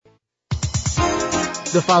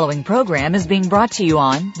The following program is being brought to you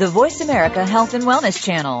on the Voice America Health and Wellness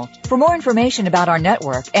Channel. For more information about our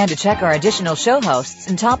network and to check our additional show hosts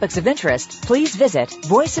and topics of interest, please visit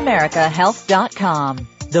voiceamericahealth.com.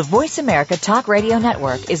 The Voice America Talk Radio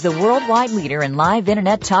Network is the worldwide leader in live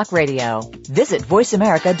Internet talk radio. Visit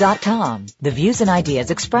voiceamerica.com. The views and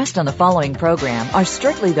ideas expressed on the following program are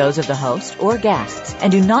strictly those of the host or guests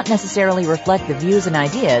and do not necessarily reflect the views and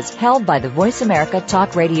ideas held by the Voice America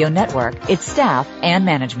Talk Radio Network, its staff, and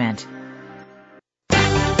management.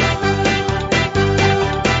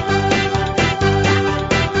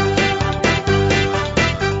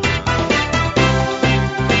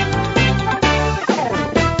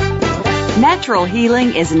 Natural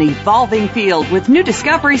healing is an evolving field with new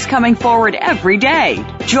discoveries coming forward every day.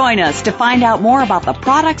 Join us to find out more about the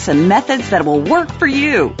products and methods that will work for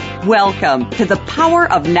you. Welcome to The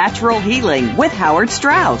Power of Natural Healing with Howard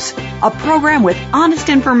Strauss, a program with honest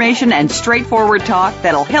information and straightforward talk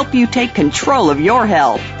that'll help you take control of your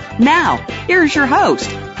health. Now, here's your host,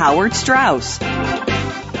 Howard Strauss.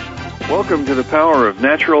 Welcome to The Power of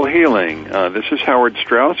Natural Healing. This is Howard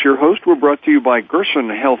Strauss, your host. We're brought to you by Gerson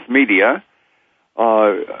Health Media.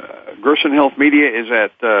 Gerson Health Media is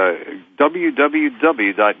at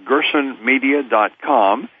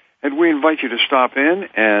www.gersonmedia.com, and we invite you to stop in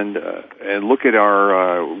and look at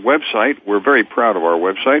our website. We're very proud of our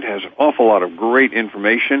website. It has an awful lot of great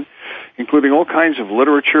information, including all kinds of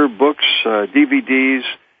literature, books, DVDs,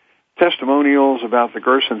 testimonials about the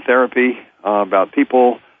Gerson Therapy, about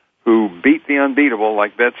people who beat the unbeatable,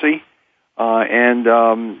 like Betsy, and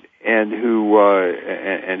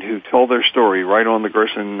who told their story right on the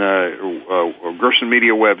Gerson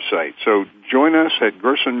Media website. So join us at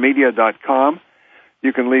gersonmedia.com.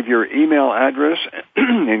 You can leave your email address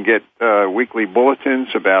and get weekly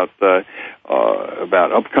bulletins about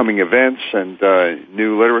upcoming events and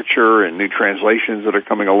new literature and new translations that are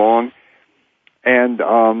coming along, and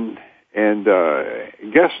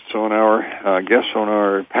guests on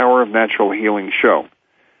our Power of Natural Healing show.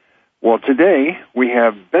 Well, today we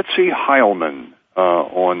have Betsy Heilman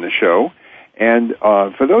on the show, and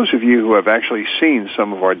for those of you who have actually seen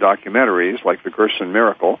some of our documentaries, like the Gerson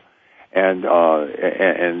Miracle and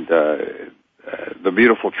The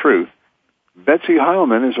Beautiful Truth, Betsy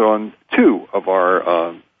Heilman is on two of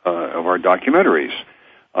our documentaries.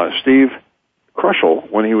 Steve Krushel,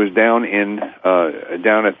 when he was down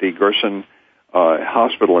at the Gerson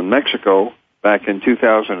Hospital in Mexico back in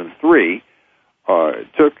 2003.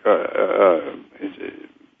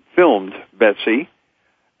 Filmed Betsy,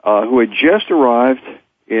 who had just arrived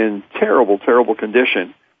in terrible, terrible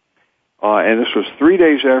condition, and this was 3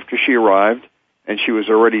 days after she arrived, and she was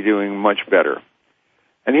already doing much better.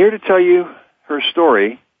 And here to tell you her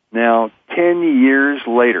story, now 10 years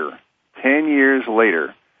later,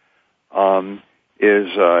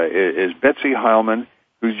 is Betsy Heilman,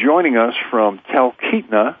 who's joining us from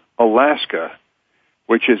Talkeetna, Alaska,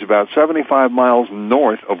 which is about 75 miles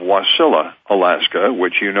north of Wasilla, Alaska,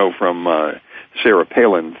 which you know from Sarah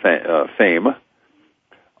Palin fame,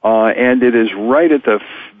 and it is right at the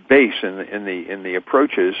base in the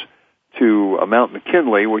approaches to Mount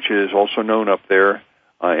McKinley, which is also known up there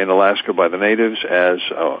in Alaska by the natives as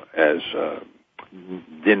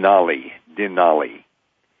Denali.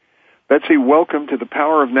 Betsy, welcome to The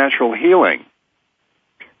Power of Natural Healing.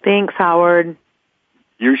 Thanks, Howard.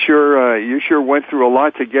 You sure went through a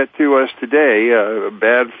lot to get to us today.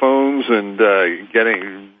 Bad phones and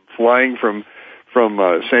flying from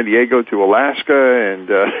San Diego to Alaska, and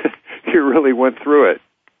you really went through it.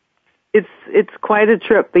 It's quite a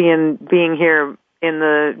trip being here in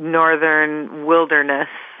the northern wilderness.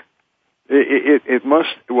 It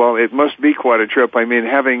must be quite a trip. I mean,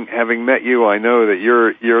 having met you, I know that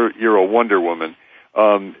you're a Wonder Woman.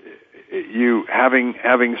 You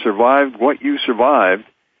having survived what you survived,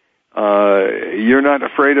 you're not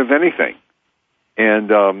afraid of anything. And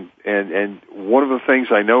one of the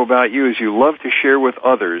things I know about you is you love to share with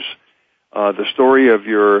others the story of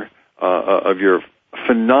your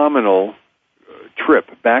phenomenal trip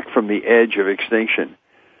back from the edge of extinction.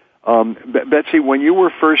 Betsy, when you were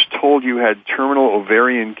first told you had terminal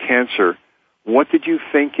ovarian cancer, what did you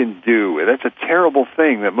think and do? That's a terrible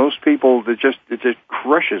thing that it just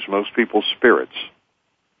crushes most people's spirits.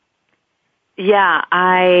 Yeah,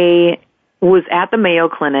 I was at the Mayo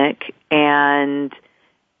Clinic, and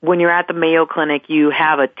when you're at the Mayo Clinic, you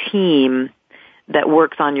have a team that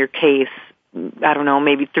works on your case. I don't know,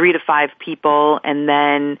 maybe 3 to 5 people, and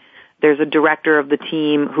then there's a director of the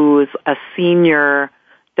team who is a senior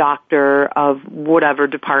doctor of whatever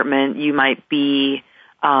department you might be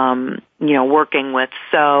working with.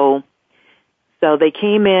 So So they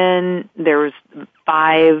came in, there was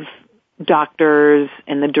 5 doctors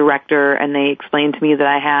and the director, and they explained to me that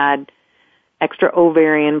I had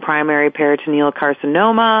extra-ovarian primary peritoneal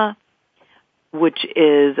carcinoma, which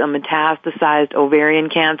is a metastasized ovarian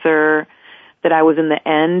cancer, that I was in the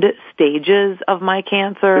end stages of my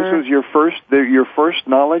cancer. This was your first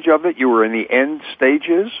knowledge of it? You were in the end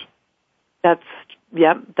stages? That's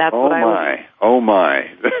what I was. Oh my.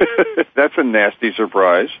 That's a nasty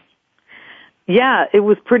surprise. Yeah, it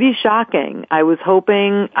was pretty shocking. I was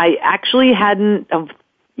hoping, I actually hadn't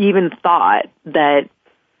even thought that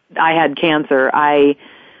I had cancer. I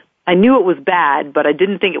knew it was bad, but I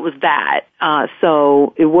didn't think it was that.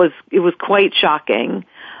 So it was quite shocking.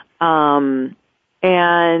 And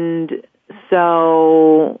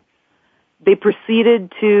so they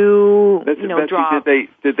proceeded to, Betsy, drop.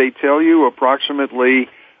 Did they tell you approximately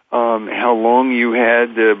how long you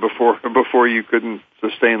had before you couldn't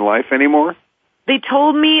sustain life anymore? They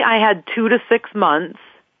told me I had 2 to 6 months,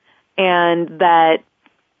 and that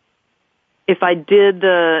if I did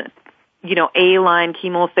the, A-line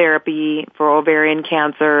chemotherapy for ovarian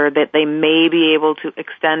cancer, that they may be able to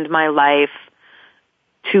extend my life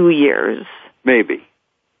 2 years. Maybe.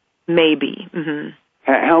 Mm-hmm.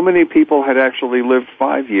 How many people had actually lived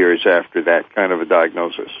 5 years after that kind of a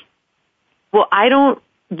diagnosis? Well, I don't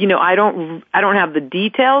have the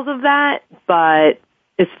details of that, but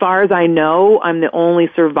as far as I know, I'm the only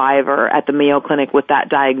survivor at the Mayo Clinic with that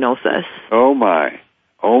diagnosis. Oh my.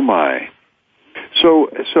 So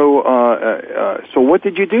what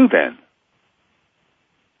did you do then?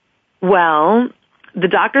 Well, the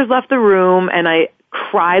doctors left the room and I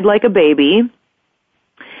cried like a baby.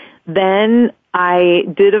 Then I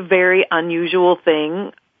did a very unusual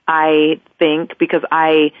thing, I think, because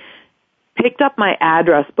I picked up my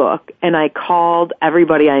address book and I called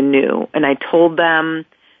everybody I knew and I told them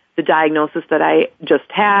the diagnosis that I just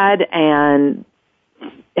had and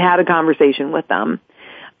had a conversation with them.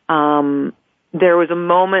 There was a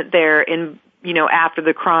moment there after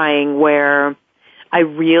the crying where I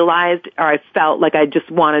realized, or I felt like I just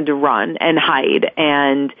wanted to run and hide.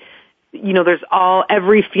 And,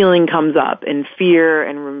 every feeling comes up, and fear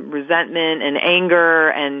and resentment and anger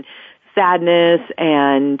and sadness.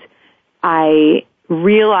 And I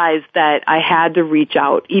realized that I had to reach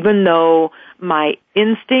out, even though my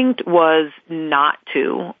instinct was not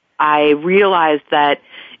to. I realized that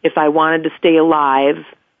if I wanted to stay alive,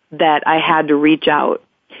 that I had to reach out.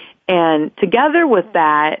 And together with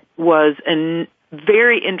that was a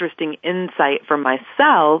very interesting insight for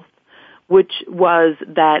myself, which was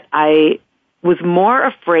that I was more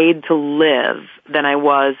afraid to live than I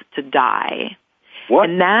was to die. What?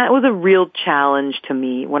 And that was a real challenge to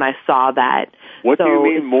me when I saw that. What do you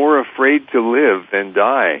mean more afraid to live than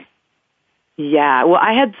die? Yeah, well,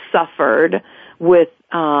 I had suffered with,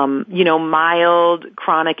 mild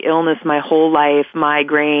chronic illness my whole life,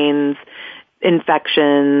 migraines,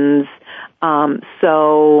 infections.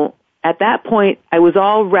 So at that point, I was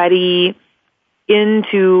already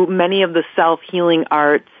into many of the self-healing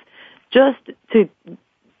arts just to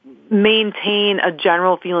maintain a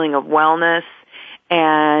general feeling of wellness.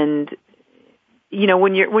 And,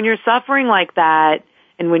 when you're suffering like that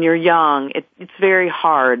and when you're young, it's very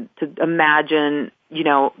hard to imagine,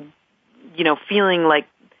 feeling like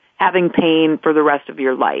having pain for the rest of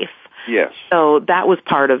your life. Yes. So that was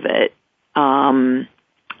part of it.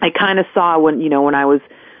 I kind of saw when I was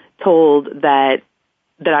told that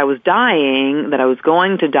I was dying, that I was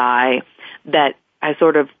going to die, that I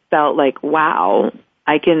sort of felt like, wow,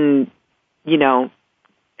 I can,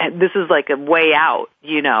 this is like a way out,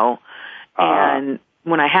 And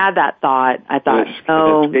when I had that thought, I thought,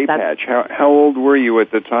 that's... How old were you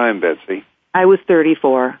at the time, Betsy? I was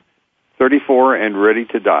 34. 34 and ready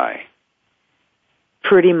to die.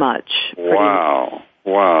 Pretty much. Wow.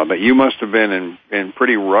 But you must have been in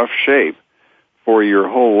pretty rough shape for your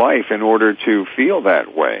whole life in order to feel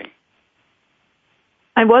that way.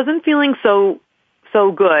 I wasn't feeling so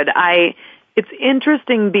good. It's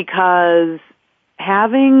interesting because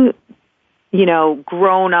having,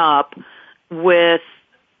 grown up with,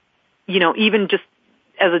 even just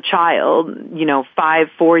as a child,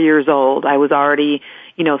 4 years old, I was already,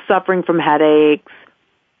 suffering from headaches.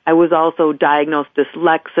 I was also diagnosed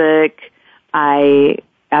dyslexic.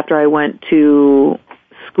 After I went to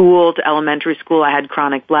elementary school, I had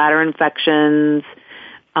chronic bladder infections.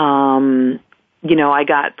 I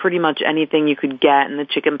got pretty much anything you could get in the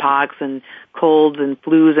chicken pox and colds and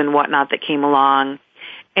flus and whatnot that came along.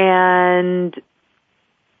 And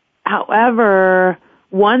however,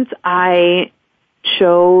 once I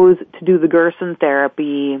chose to do the Gerson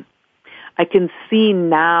therapy, I can see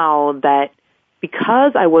now that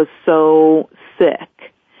because I was so sick,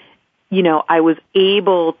 I was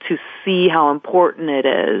able to see how important it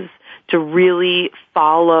is to really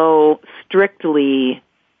follow strictly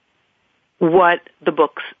what the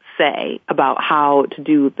books say about how to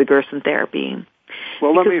do the Gerson therapy.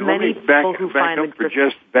 Well, let me back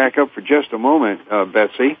up for just a moment,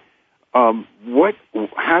 Betsy.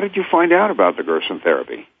 How did you find out about the Gerson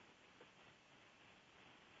therapy?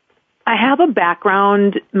 I have a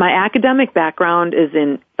background. My academic background is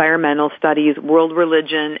in environmental studies, world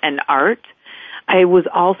religion, and art. I was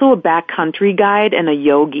also a backcountry guide and a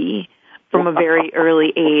yogi from a very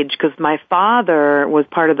early age because my father was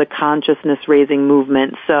part of the consciousness-raising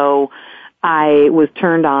movement, so I was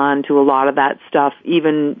turned on to a lot of that stuff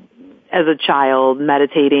even as a child,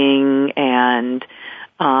 meditating and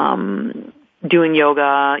doing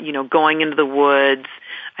yoga, going into the woods.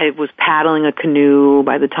 I was paddling a canoe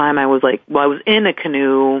by the time I was I was in a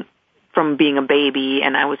canoe from being a baby,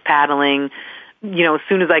 and I was paddling, as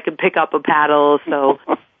soon as I could pick up a paddle. So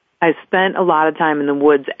I spent a lot of time in the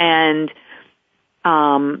woods, and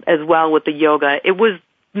as well with the yoga. It was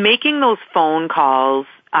making those phone calls.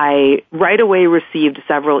 I right away received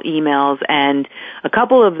several emails, and a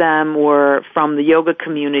couple of them were from the yoga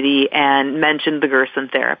community and mentioned the Gerson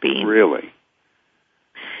therapy. Really?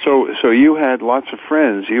 So you had lots of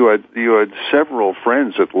friends. You had several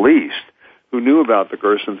friends at least who knew about the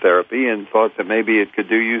Gerson therapy and thought that maybe it could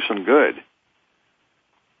do you some good.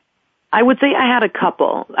 I would say I had a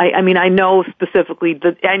couple. I know specifically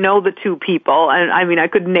I know the two people, and I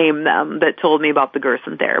could name them that told me about the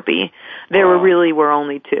Gerson therapy. There were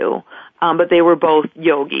only two, but they were both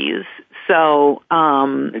yogis. So,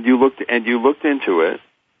 and you looked into it.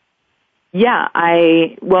 Yeah,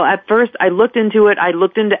 at first I looked into it. I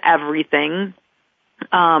looked into everything.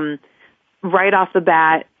 Right off the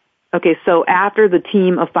bat. Okay, so after the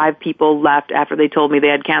team of 5 people left after they told me they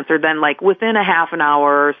had cancer, then within a half an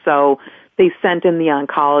hour or so, they sent in the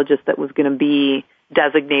oncologist that was going to be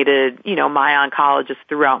designated, my oncologist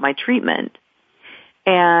throughout my treatment.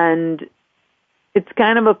 And it's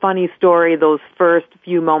kind of a funny story, those first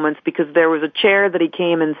few moments, because there was a chair that he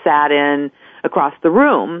came and sat in across the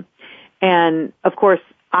room. And, of course,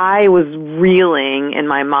 I was reeling in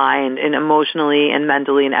my mind and emotionally and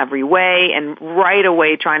mentally in every way, and right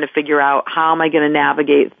away trying to figure out how am I going to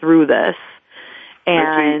navigate through this.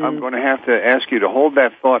 And Betsy, I'm going to have to ask you to hold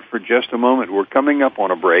that thought for just a moment. We're coming up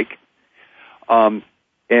on a break. So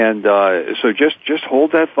just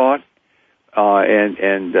hold that thought.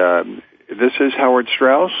 This is Howard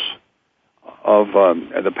Strauss of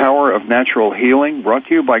The Power of Natural Healing, brought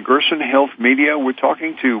to you by Gerson Health Media. We're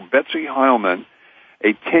talking to Betsy Heilman,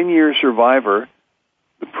 a 10-year survivor,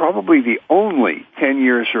 probably the only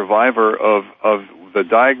 10-year survivor of the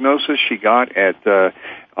diagnosis she got at the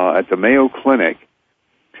Mayo Clinic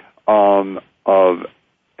of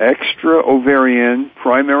extra-ovarian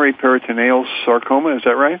primary peritoneal sarcoma. Is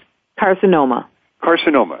that right? Carcinoma,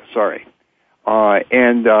 sorry.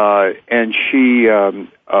 And she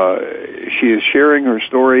is sharing her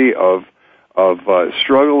story of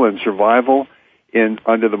struggle and survival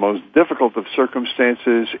under the most difficult of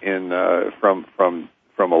circumstances from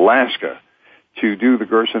Alaska to do the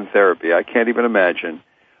Gerson therapy. I can't even imagine.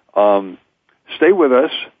 Stay with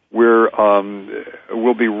us.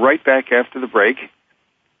 We'll be right back after the break,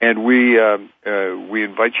 and we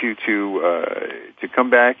invite you to come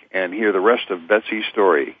back and hear the rest of Betsy's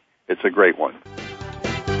story. It's a great one.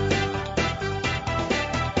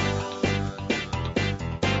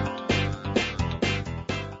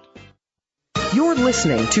 You're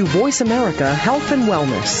listening to Voice America Health and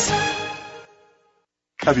Wellness.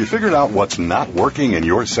 Have you figured out what's not working in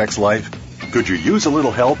your sex life? Could you use a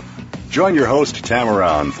little help? Join your host,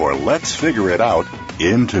 Tamaran, for Let's Figure It Out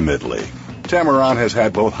Intimately. Tamaran has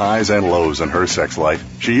had both highs and lows in her sex life.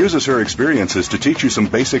 She uses her experiences to teach you some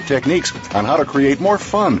basic techniques on how to create more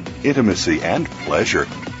fun, intimacy, and pleasure.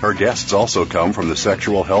 Her guests also come from the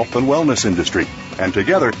sexual health and wellness industry. And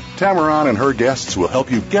together, Tamaran and her guests will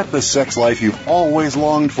help you get the sex life you've always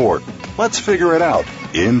longed for. Let's Figure It Out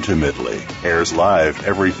Intimately. Airs live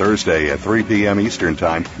every Thursday at 3 p.m. Eastern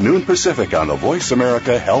Time, noon Pacific on the Voice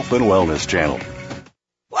America Health and Wellness Channel.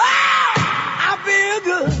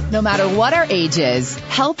 No matter what our age is,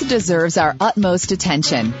 health deserves our utmost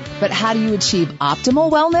attention. But how do you achieve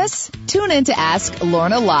optimal wellness? Tune in to Ask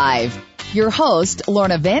Lorna Live. Your host,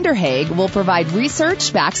 Lorna Vanderhaeg, will provide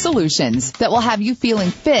research-backed solutions that will have you feeling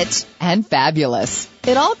fit and fabulous.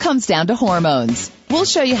 It all comes down to hormones. We'll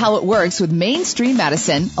show you how it works with mainstream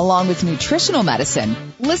medicine along with nutritional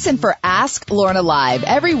medicine. Listen for Ask Lorna Live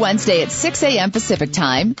every Wednesday at 6 a.m. Pacific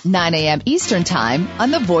Time, 9 a.m. Eastern Time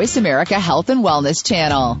on the Voice America Health and Wellness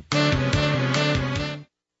channel.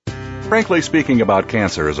 Frankly Speaking About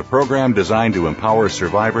Cancer is a program designed to empower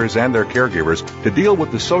survivors and their caregivers to deal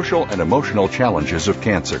with the social and emotional challenges of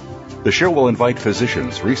cancer. The show will invite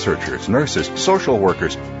physicians, researchers, nurses, social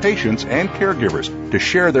workers, patients, and caregivers to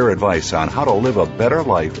share their advice on how to live a better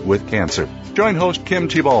life with cancer. Join host Kim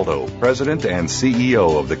Tibaldo, President and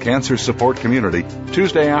CEO of the Cancer Support Community,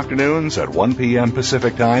 Tuesday afternoons at 1 p.m.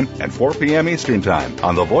 Pacific Time and 4 p.m. Eastern Time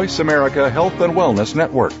on the Voice America Health and Wellness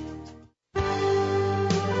Network.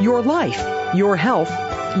 Your life, your health,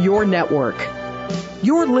 your network.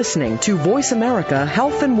 You're listening to Voice America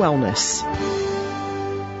Health and Wellness.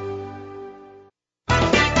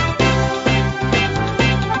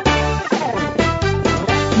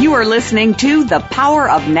 You are listening to The Power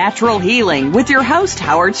of Natural Healing with your host,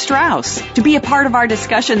 Howard Strauss. To be a part of our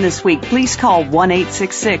discussion this week, please call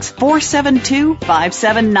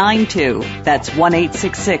 1-866-472-5792. That's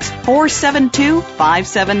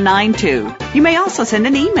 1-866-472-5792. You may also send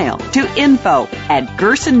an email to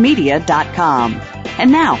info@gersonmedia.com.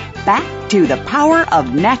 And now, back to The Power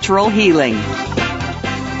of Natural Healing.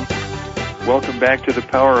 Welcome back to The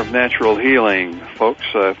Power of Natural Healing, folks.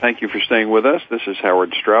 Thank you for staying with us. This is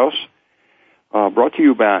Howard Strauss, brought to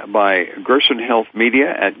you by Gerson Health Media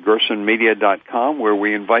at gersonmedia.com, where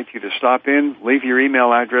we invite you to stop in, leave your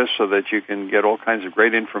email address so that you can get all kinds of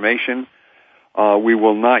great information. We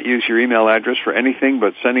will not use your email address for anything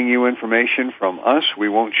but sending you information from us. We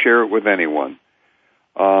won't share it with anyone.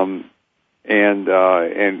 And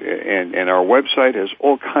our website has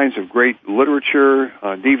all kinds of great literature,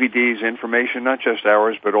 DVDs, information, not just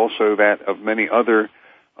ours, but also that of many other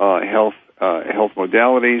health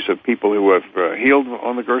modalities of people who have healed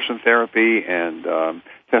on the Gerson therapy, and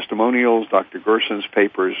testimonials, Dr. Gerson's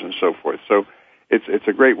papers, and so forth. So it's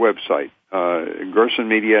a great website,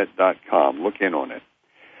 gersonmedia.com. Look in on it.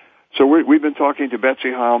 So we've been talking to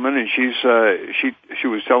Betsy Heilman, and she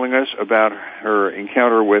was telling us about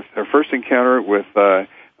her first encounter with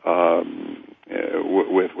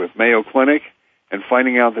Mayo Clinic, and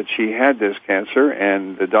finding out that she had this cancer,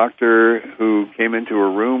 and the doctor who came into her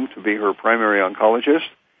room to be her primary oncologist,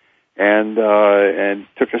 and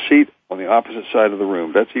took a seat on the opposite side of the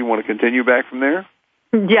room. Betsy, you want to continue back from there?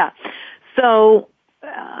 Yeah. So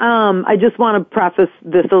I just want to preface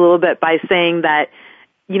this a little bit by saying that,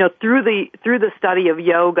 you know, through the study of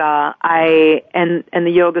yoga, and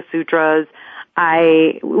the Yoga Sutras,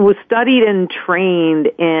 I was studied and trained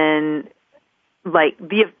in like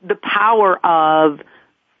the power of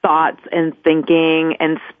thoughts and thinking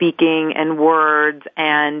and speaking and words,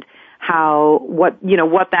 and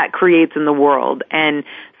what that creates in the world. And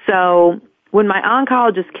so when my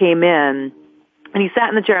oncologist came in, and he sat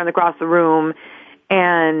in the chair across the room,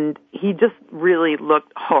 and he just really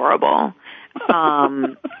looked horrible.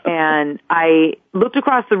 And I looked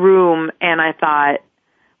across the room and I thought,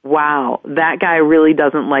 wow, that guy really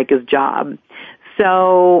doesn't like his job.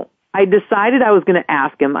 So I decided I was going to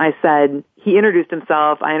ask him. I said, he introduced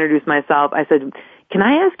himself, I introduced myself. I said, can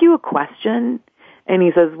I ask you a question? And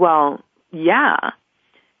he says, well, yeah.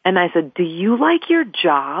 And I said, do you like your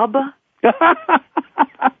job?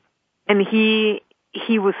 And he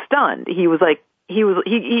was stunned. He was like,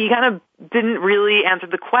 he kind of didn't really answer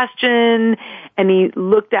the question, and he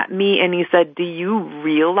looked at me and he said, do you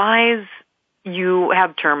realize you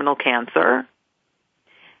have terminal cancer?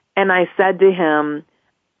 And I said to him,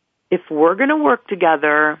 if we're going to work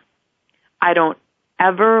together, I don't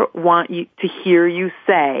ever want you to hear you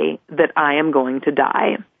say that I am going to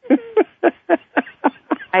die.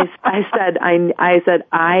 I said,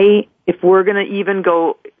 if we're going to even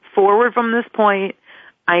go forward from this point,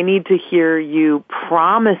 I need to hear you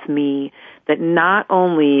promise me that not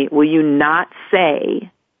only will you not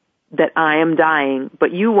say that I am dying,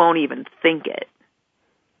 but you won't even think it.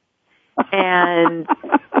 And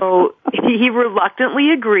so he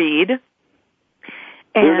reluctantly agreed.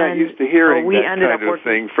 They're not used to hearing we that ended kind up of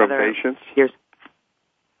thing from patients.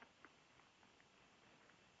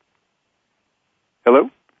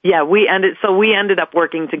 Hello? Yeah, we ended up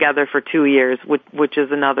working together for 2 years, which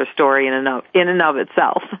is another story in and of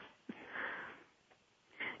itself.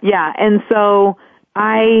 Yeah, and so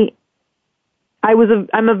I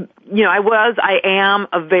am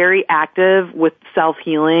a very active with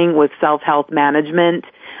self-healing, with self-health management.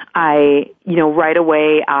 Right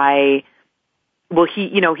away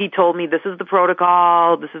he told me, this is the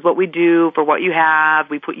protocol, this is what we do for what you have.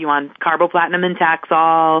 We put you on carboplatin and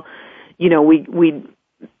Taxol.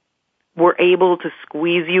 were able to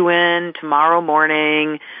squeeze you in tomorrow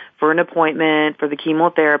morning for an appointment for the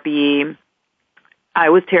chemotherapy. I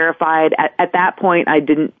was terrified. At that point, I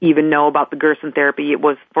didn't even know about the Gerson therapy. It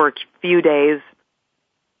was for a few days.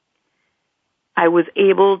 I was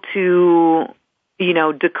able to,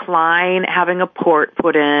 decline having a port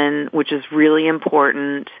put in, which is really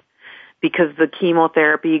important because the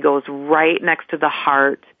chemotherapy goes right next to the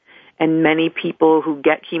heart, and many people who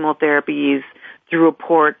get chemotherapies through a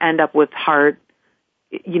port end up with heart,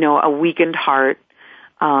 a weakened heart,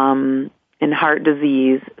 and heart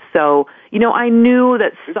disease. So, I knew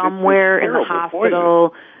that somewhere in the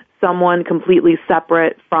hospital, someone completely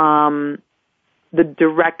separate from the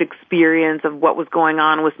direct experience of what was going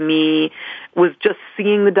on with me was just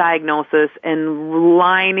seeing the diagnosis and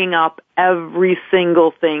lining up every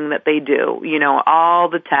single thing that they do, all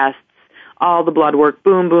the tests, all the blood work,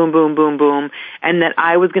 boom, boom, boom, boom, boom, and that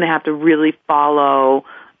I was going to have to really follow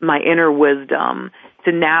my inner wisdom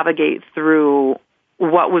to navigate through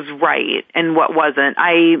what was right and what wasn't.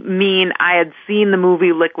 I had seen the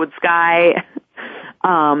movie Liquid Sky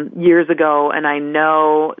years ago, and I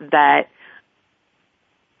know that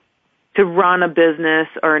to run a business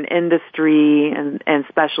or an industry, and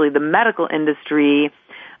especially the medical industry,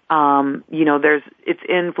 it's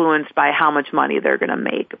influenced by how much money they're going to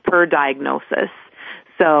make per diagnosis.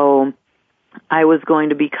 So I was going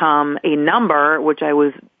to become a number, which I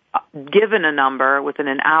was given a number within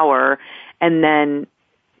an hour, and then,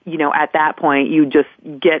 at that point, you just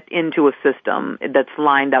get into a system that's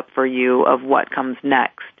lined up for you of what comes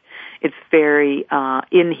next. It's very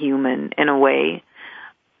inhuman in a way.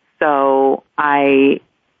 So I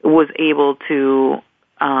was able to,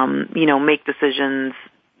 make decisions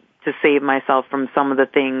to save myself from some of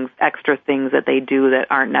the extra things that they do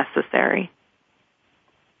that aren't necessary.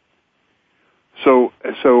 So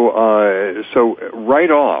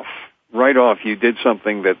right off, you did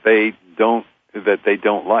something that they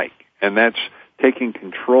don't like, and that's taking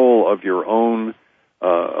control of your own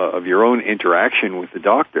interaction with the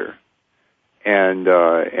doctor, and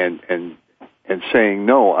saying,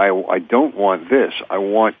 no, I don't want this. I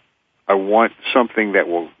want something that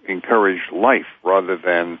will encourage life rather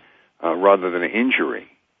than injury.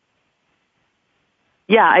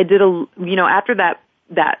 Yeah, I did after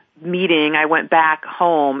that meeting, I went back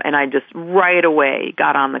home and I just right away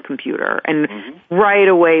got on the computer and right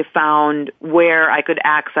away found where I could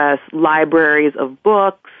access libraries of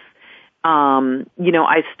books.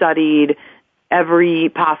 I studied every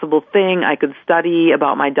possible thing I could study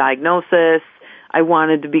about my diagnosis. I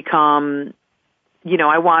wanted to become,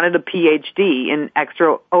 I wanted a PhD in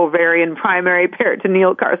extra-ovarian primary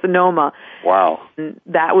peritoneal carcinoma. Wow. And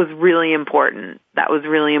that was really important. That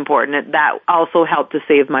also helped to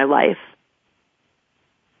save my life.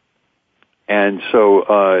 And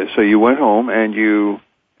so you went home and you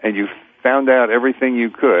found out everything you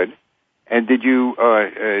could. And did you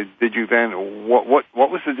then, what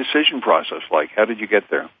was the decision process like? How did you get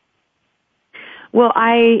there? Well,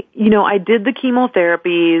 I did the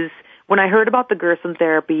chemotherapies. When I heard about the Gerson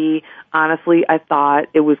therapy, honestly, I thought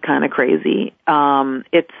it was kind of crazy.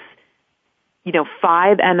 It's,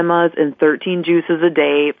 5 enemas and 13 juices a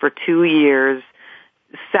day for 2 years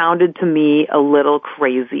sounded to me a little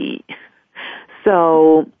crazy.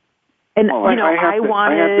 So, and, I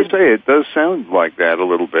have to say, it does sound like that a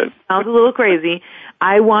little bit. Sounds a little crazy.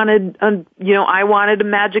 I wanted a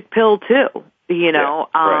magic pill too,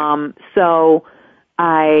 right. So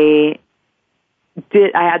I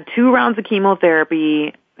had 2 rounds of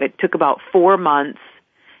chemotherapy. It took about 4 months.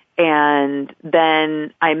 And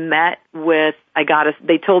then I met with,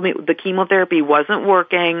 they told me the chemotherapy wasn't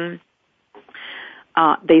working.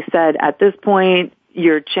 They said at this point,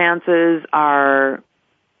 your chances are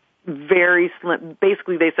very slim.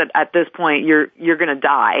 Basically, they said at this point, you're going to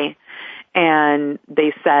die. And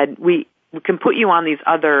they said, we can put you on these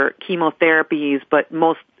other chemotherapies, but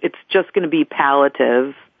it's just going to be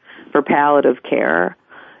palliative for palliative care.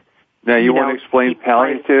 Now, you want to explain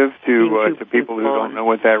palliative to people who don't know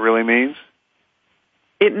what that really means?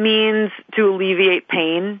 It means to alleviate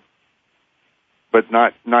pain. But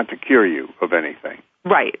not to cure you of anything.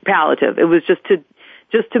 Right, palliative. It was just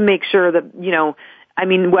to make sure that,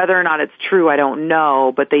 whether or not it's true, I don't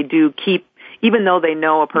know, but they do keep, even though they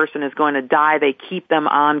know a person is going to die, they keep them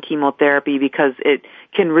on chemotherapy because it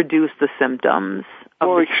can reduce the symptoms.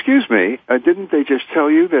 Well, excuse me, didn't they just tell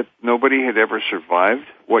you that nobody had ever survived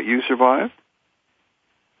what you survived?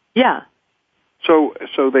 Yeah. So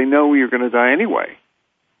they know you're going to die anyway.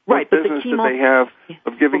 Right, but business that they have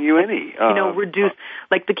of giving you any. Reduce,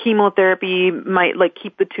 like the chemotherapy might like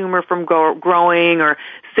keep the tumor from growing, or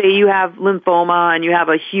say you have lymphoma and you have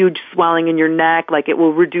a huge swelling in your neck, like it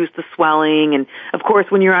will reduce the swelling. And of course,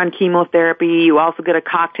 when you're on chemotherapy, you also get a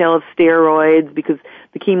cocktail of steroids because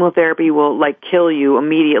the chemotherapy will like kill you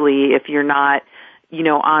immediately if you're not,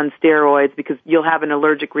 on steroids, because you'll have an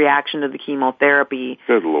allergic reaction to the chemotherapy.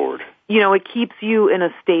 Good Lord. It keeps you in a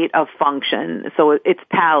state of function, so it's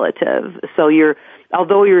palliative. So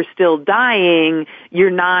although you're still dying, you're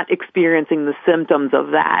not experiencing the symptoms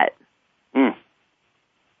of that. Mm.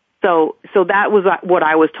 So that was what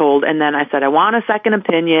I was told, and then I said, I want a second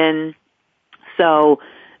opinion. So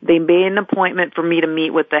they made an appointment for me to meet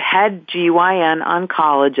with the head GYN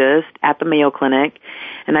oncologist at the Mayo Clinic,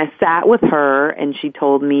 and I sat with her, and she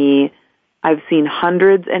told me, I've seen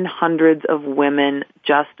hundreds and hundreds of women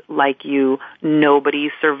just like you. Nobody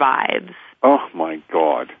survives. Oh, my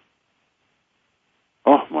God.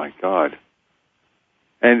 Oh, my God.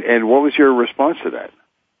 And what was your response to that?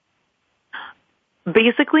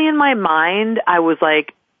 Basically, in my mind, I was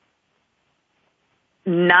like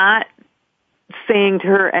not saying to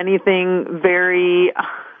her anything very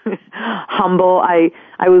humble. I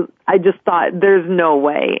just thought, there's no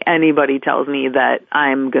way anybody tells me that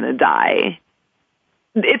I'm going to die.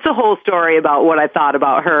 It's a whole story about what I thought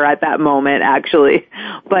about her at that moment, actually.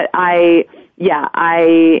 But I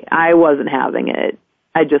wasn't having it.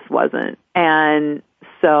 I just wasn't. And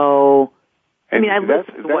so, I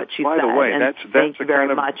listened to what she said. By the way, thank you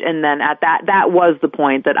very much. And then at that was the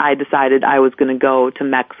point that I decided I was going to go to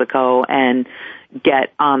Mexico and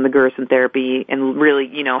get on the Gerson therapy and really,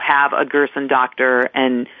 have a Gerson doctor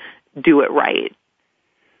and do it right.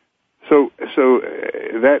 So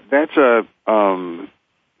that's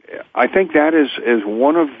I think that is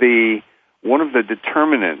one of the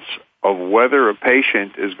determinants of whether a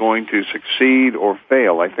patient is going to succeed or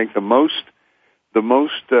fail. I think the most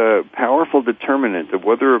powerful determinant of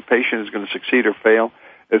whether a patient is going to succeed or fail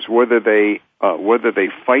is whether they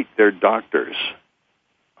fight their doctors,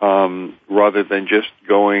 rather than just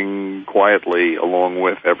going quietly along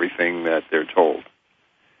with everything that they're told.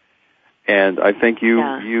 And I think you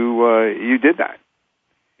did that.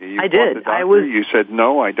 I did. You said,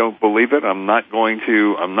 no, I don't believe it. I'm not going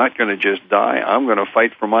to just die. I'm going to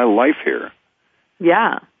fight for my life here.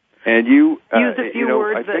 Yeah. And you used a few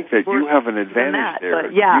words. I think that you have an advantage there.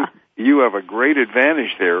 But yeah. You have a great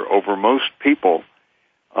advantage there over most people,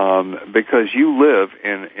 because you live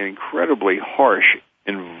in an incredibly harsh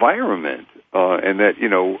environment, and that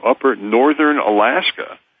upper northern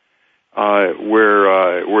Alaska,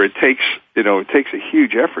 where it takes a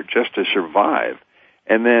huge effort just to survive.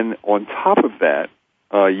 And then on top of that,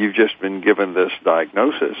 you've just been given this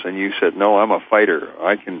diagnosis, and you said, "No, I'm a fighter.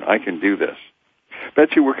 I can do this."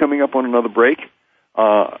 Betsy, we're coming up on another break.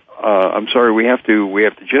 I'm sorry, we have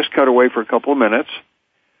to just cut away for a couple of minutes.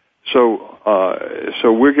 So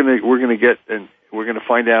we're gonna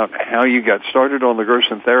find out how you got started on the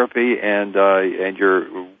Gerson therapy and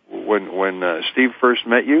when Steve first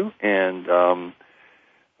met you and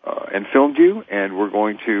filmed you, and we're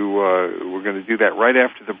going to do that right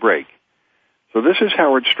after the break. So this is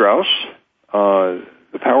Howard Strauss,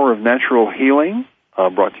 The Power of Natural Healing,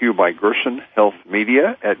 brought to you by Gerson Health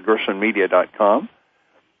Media at gersonmedia.com.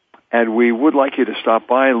 And we would like you to stop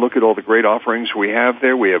by and look at all the great offerings we have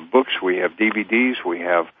there. We have books, we have DVDs, we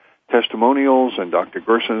have testimonials, and Dr.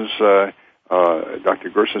 Gerson's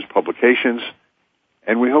publications.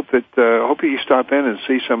 And we hope that you stop in and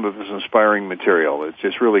see some of this inspiring material. It's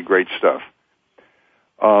just really great stuff.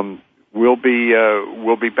 We'll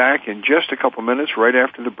be back in just a couple minutes right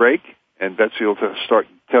after the break, and Betsy will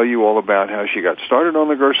tell you all about how she got started on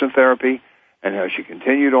the Gerson therapy and how she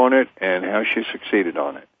continued on it and how she succeeded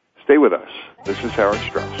on it. Stay with us. This is Howard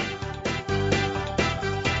Strauss.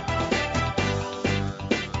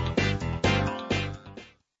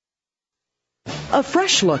 A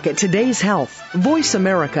fresh look at today's health. Voice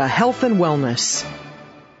America Health and Wellness.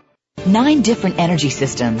 9 different energy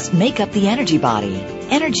systems make up the energy body.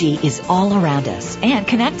 Energy is all around us and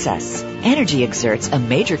connects us. Energy exerts a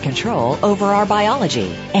major control over our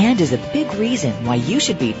biology and is a big reason why you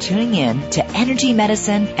should be tuning in to Energy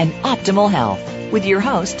Medicine and Optimal Health with your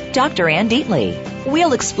host, Dr. Ann Deatley.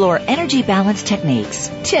 We'll explore energy balance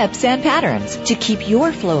techniques, tips, and patterns to keep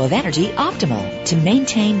your flow of energy optimal to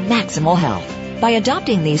maintain maximal health. By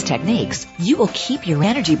adopting these techniques, you will keep your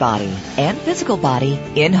energy body and physical body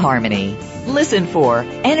in harmony. Listen for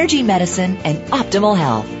Energy Medicine and Optimal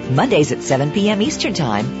Health, Mondays at 7 p.m. Eastern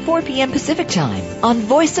Time, 4 p.m. Pacific Time on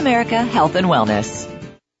Voice America Health and Wellness.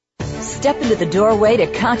 Step into the doorway to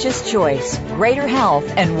conscious choice, greater health,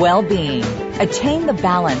 and well-being. Attain the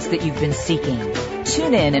balance that you've been seeking.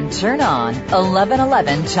 Tune in and turn on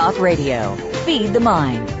 1111 Talk Radio. Feed the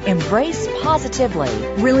mind. Embrace positively.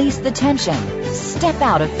 Release the tension. Step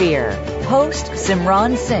out of fear. Host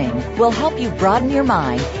Simran Singh will help you broaden your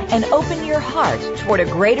mind and open your heart toward a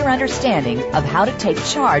greater understanding of how to take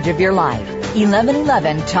charge of your life.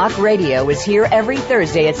 1111 Talk Radio is here every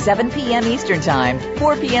Thursday at 7 p.m. Eastern Time,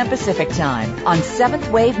 4 p.m. Pacific Time on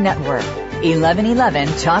 7th Wave Network. 1111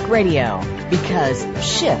 Talk Radio, because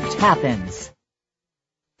shift happens.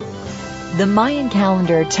 The Mayan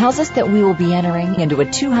calendar tells us that we will be entering into a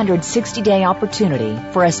 260-day opportunity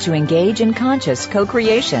for us to engage in conscious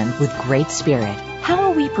co-creation with Great Spirit. How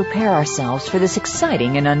will we prepare ourselves for this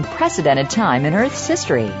exciting and unprecedented time in Earth's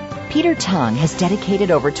history? Peter Tongue has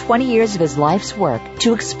dedicated over 20 years of his life's work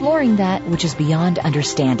to exploring that which is beyond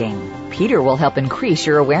understanding. Peter will help increase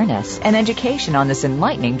your awareness and education on this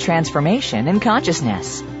enlightening transformation in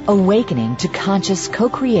consciousness. Awakening to Conscious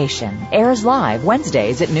Co-Creation airs live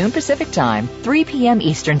Wednesdays at noon Pacific Time, 3 p.m.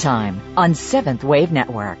 Eastern Time on 7th Wave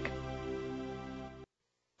Network.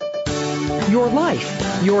 Your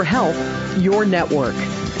life, your health, your network.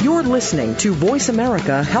 You're listening to Voice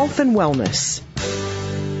America Health and Wellness.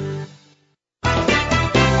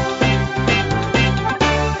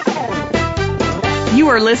 You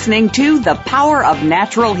are listening to The Power of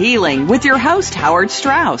Natural Healing with your host, Howard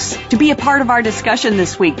Strauss. To be a part of our discussion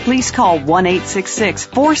this week, please call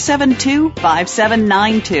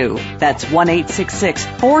 1-866-472-5792. That's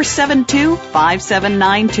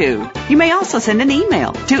 1-866-472-5792. You may also send an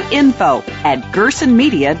email to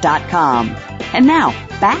info@gersonmedia.com. And now,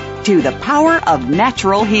 back to The Power of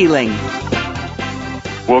Natural Healing.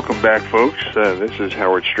 Welcome back, folks. This is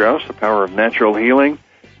Howard Strauss, The Power of Natural Healing.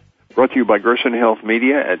 Brought to you by Gerson Health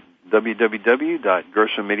Media at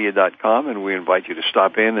www.gersonmedia.com, and we invite you to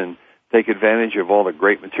stop in and take advantage of all the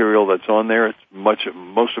great material that's on there.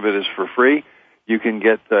 Most of it is for free. You can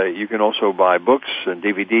also buy books and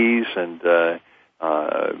DVDs and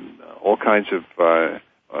all kinds of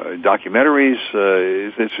documentaries.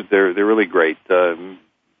 They're really great,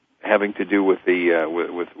 having to do with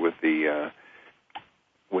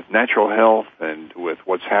with natural health and with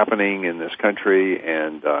what's happening in this country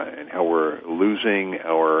and how we're losing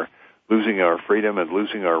our freedom and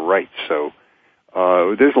losing our rights. So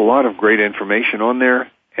there's a lot of great information on there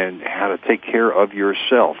and how to take care of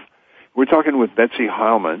yourself. We're talking with Betsy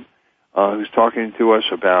Heilman, who's talking to us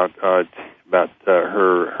about her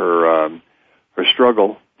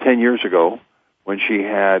struggle 10 years ago when she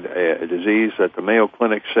had a disease that the Mayo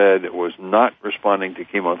Clinic said was not responding to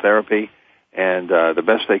chemotherapy. And the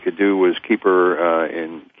best they could do was keep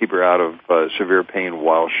her out of severe pain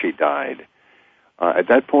while she died. At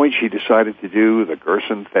that point, she decided to do the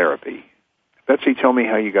Gerson Therapy. Betsy, tell me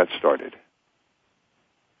how you got started.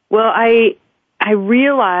 Well, I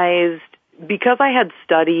realized, because I had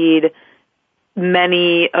studied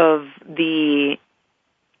many of the,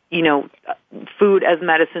 food as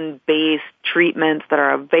medicine-based treatments that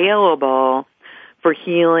are available for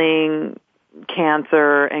healing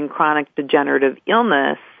cancer and chronic degenerative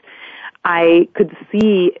illness, I could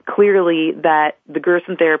see clearly that the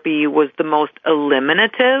Gerson therapy was the most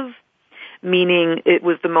eliminative, meaning it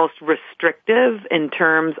was the most restrictive in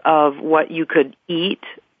terms of what you could eat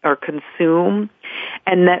or consume,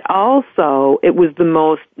 and that also it was the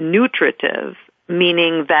most nutritive,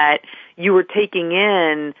 meaning that you were taking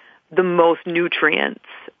in the most nutrients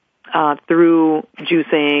through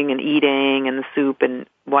juicing and eating and the soup and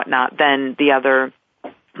whatnot than the other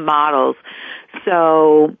models.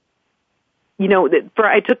 So,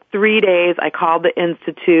 I took 3 days. I called the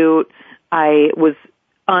Institute. I was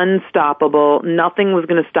unstoppable. Nothing was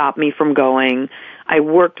going to stop me from going. I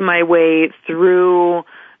worked my way through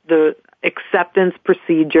the acceptance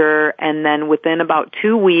procedure, and then within about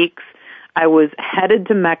 2 weeks, I was headed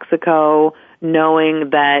to Mexico,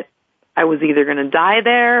 knowing that I was either going to die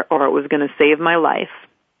there or it was going to save my life.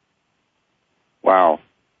 Wow.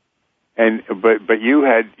 But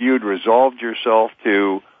you'd resolved yourself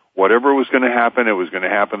to whatever was going to happen, it was going to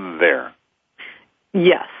happen there.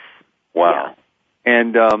 Yes. Wow.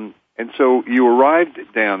 Yeah. And so you arrived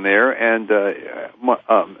down there, and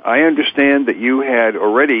I understand that you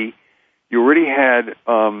already had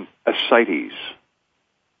ascites.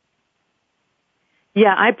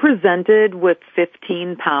 Yeah, I presented with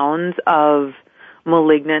 15 pounds of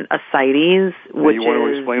malignant ascites, which you want to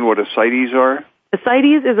explain what ascites are?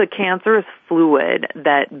 Ascites is a cancerous fluid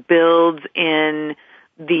that builds in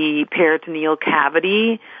the peritoneal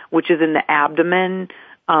cavity, which is in the abdomen.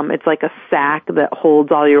 It's like a sac that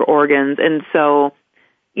holds all your organs. And so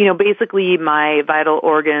basically my vital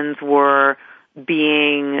organs were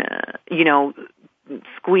being,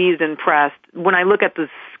 squeezed and pressed. When I look at the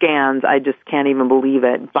scans, I just can't even believe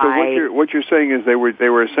it. So what you're saying is they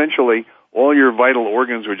were essentially all your vital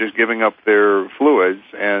organs were just giving up their fluids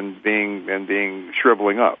and being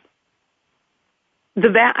shriveling up.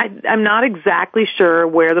 I'm not exactly sure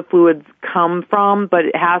where the fluids come from, but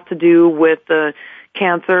it has to do with the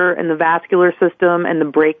cancer in the vascular system and the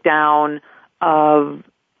breakdown of,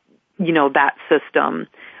 that system.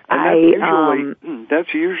 And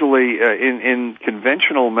that's usually in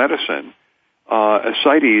conventional medicine,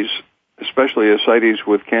 ascites, especially ascites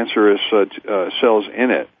with cancerous cells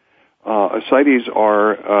in it. Ascites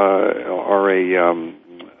are a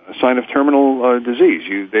sign of terminal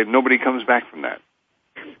disease. Nobody comes back from that.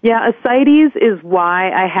 Yeah, ascites is why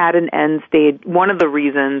I had an end stage, one of the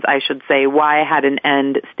reasons, I should say, why I had an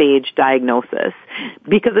end stage diagnosis.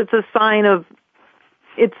 Because it's a sign of,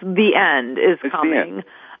 it's the end is coming.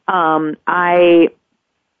 The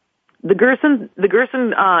Gerson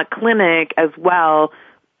Clinic as well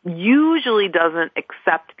usually doesn't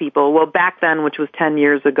accept people, well back then, which was 10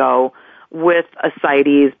 years ago, with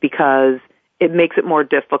ascites because it makes it more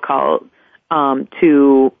difficult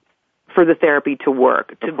for the therapy to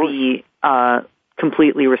work, to be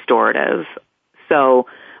completely restorative. So,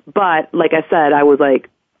 but like I said, I was like,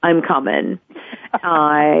 I'm coming.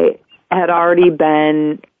 I had already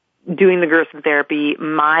been doing the Gerson therapy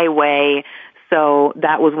my way, so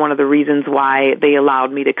that was one of the reasons why they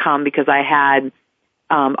allowed me to come, because I had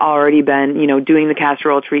already been, doing the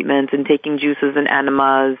castor oil treatments and taking juices and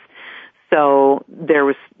enemas. So there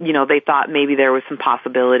was, they thought maybe there was some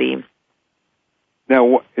possibility.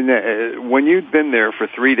 Now, when you'd been there for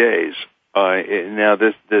 3 days, now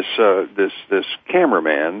this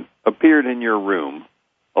cameraman appeared in your room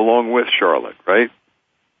along with Charlotte, right?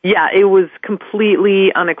 Yeah, it was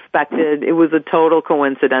completely unexpected. It was a total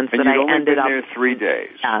coincidence that I ended up. And you'd only been there 3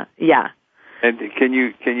 days. Yeah. And can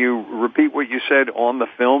you repeat what you said on the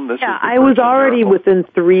film? I was already within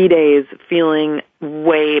 3 days feeling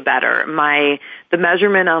way better. The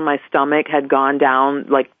measurement on my stomach had gone down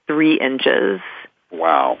like 3 inches.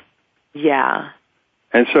 Wow. Yeah.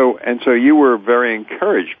 And so you were very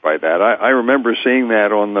encouraged by that. I remember seeing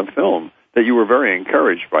that on the film, that you were very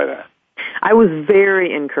encouraged by that. I was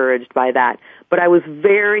very encouraged by that, but I was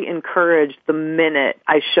very encouraged the minute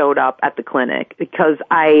I showed up at the clinic, because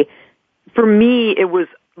for me, it was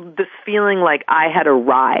this feeling like I had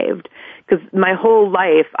arrived, because my whole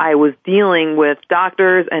life I was dealing with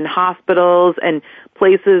doctors and hospitals and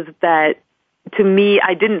places that, to me,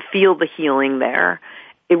 I didn't feel the healing there.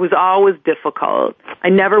 It was always difficult. I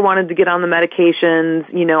never wanted to get on the medications.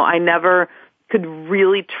 I never could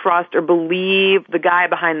really trust or believe the guy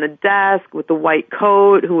behind the desk with the white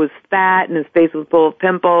coat who was fat and his face was full of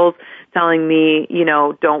pimples telling me,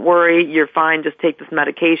 don't worry, you're fine, just take this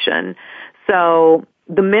medication. So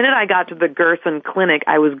the minute I got to the Gerson Clinic,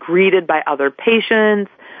 I was greeted by other patients.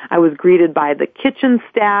 I was greeted by the kitchen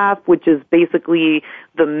staff, which is basically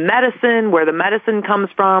the medicine, where the medicine comes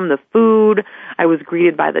from, the food. I was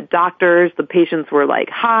greeted by the doctors. The patients were like,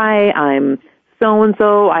 hi, I'm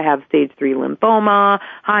so-and-so, I have stage 3 lymphoma.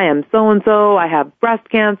 Hi, I'm so-and-so, I have breast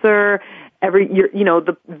cancer. You're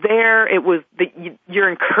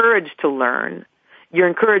encouraged to learn. You're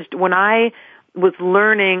encouraged. When I was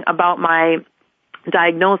learning about my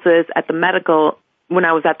diagnosis when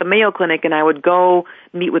I was at the Mayo Clinic, and I would go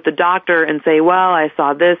meet with the doctor and say, well, I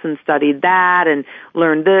saw this and studied that and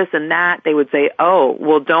learned this and that, they would say, oh,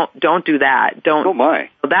 well, don't do that. Oh my.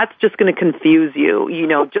 That's just going to confuse you.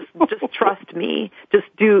 Just trust me. Just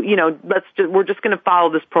do, we're just going to follow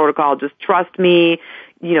this protocol. Just trust me.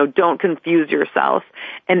 Don't confuse yourself.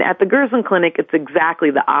 And at the Gerson Clinic, it's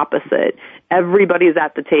exactly the opposite. Everybody's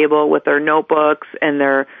at the table with their notebooks and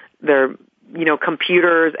their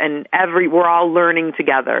computers, and we're all learning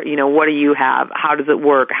together. What do you have? How does it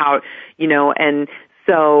work? And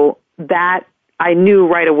so that I knew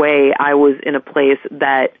right away I was in a place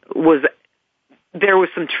that there was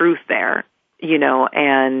some truth there,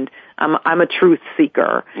 and I'm a truth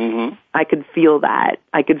seeker. Mm-hmm. I could feel that.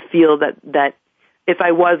 I could feel that if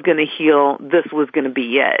I was going to heal, this was going to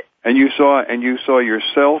be it. And you saw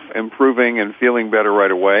yourself improving and feeling better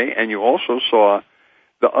right away, and you also saw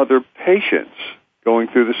the other patients going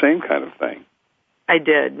through the same kind of thing. I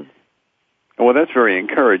did. Well, that's very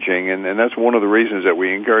encouraging, and that's one of the reasons that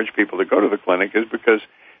we encourage people to go to the clinic, is because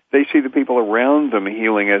they see the people around them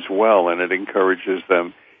healing as well, and it encourages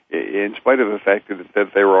them, in spite of the fact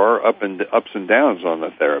that there are ups and downs on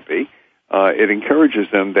the therapy. It encourages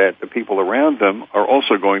them that the people around them are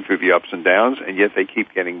also going through the ups and downs, and yet they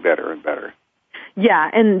keep getting better and better. Yeah,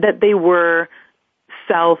 and that they were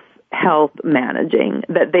self-health managing,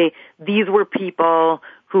 that these were people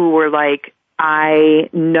who were like, I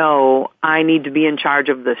know I need to be in charge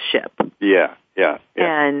of this ship. Yeah.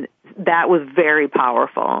 And that was very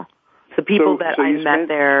powerful. The people that I met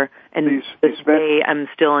there, and this day I'm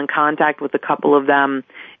still in contact with a couple of them.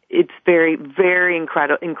 It's very, very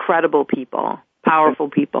incredible people, powerful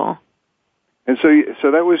people. And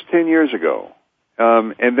so that was 10 years ago.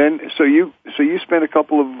 And then, so you spent a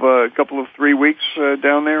couple of 3 weeks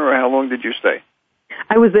down there, or how long did you stay?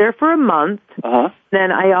 I was there for a month.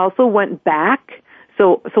 Then I also went back.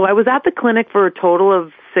 So I was at the clinic for a total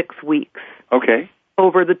of 6 weeks. Okay.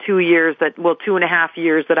 Over the 2.5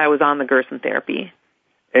 years that I was on the Gerson therapy.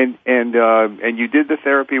 And you did the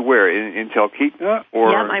therapy where? In Talkeetna,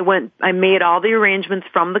 or? Yeah, I made all the arrangements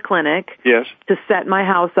from the clinic. Yes. To set my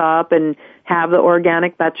house up and have the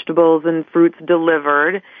organic vegetables and fruits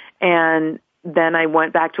delivered. And then I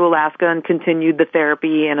went back to Alaska and continued the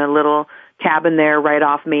therapy in a little cabin there right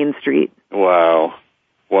off Main Street. Wow.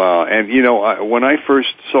 And when I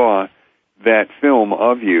first saw that film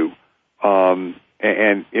of you,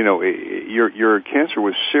 and your cancer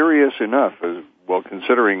was serious enough, well,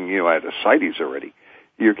 considering I had ascites already.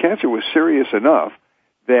 Your cancer was serious enough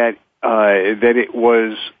that it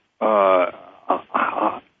was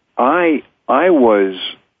I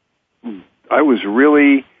was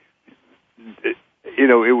really,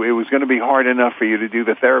 it was going to be hard enough for you to do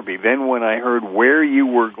the therapy. Then when I heard where you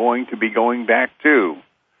were going to be going back to,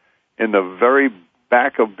 in the very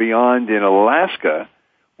back of beyond in Alaska,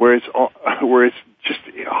 where it's just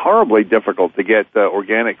horribly difficult to get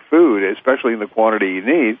organic food, especially in the quantity you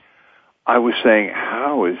need, I was saying,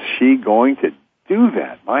 how is she going to do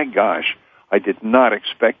that? My gosh, I did not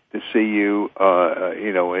expect to see you,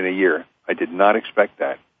 in a year. I did not expect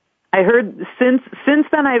that. I heard since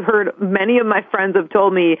then. I've heard many of my friends have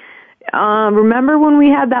told me, remember when we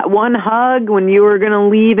had that one hug when you were going to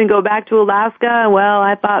leave and go back to Alaska? Well,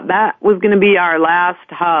 I thought that was going to be our last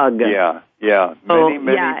hug. Yeah. Many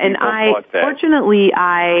people and thought that. Unfortunately,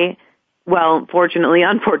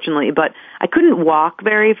 but I couldn't walk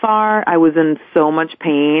very far. I was in so much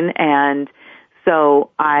pain, and so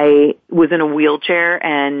I was in a wheelchair,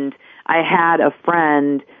 and I had a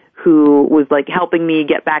friend who was like helping me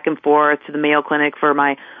get back and forth to the Mayo Clinic for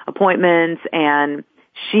my appointments, and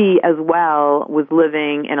she as well was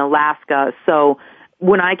living in Alaska. So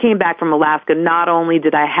when I came back from Alaska, not only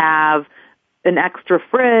did I have an extra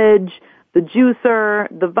fridge, the juicer,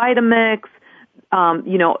 the Vitamix,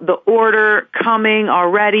 the order coming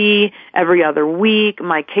already every other week,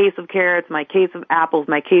 my case of carrots, my case of apples,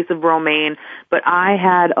 my case of romaine, but I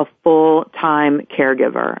had a full-time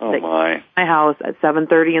caregiver that came to my house at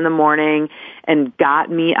 7:30 in the morning and got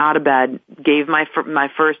me out of bed, gave my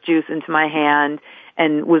first juice into my hand,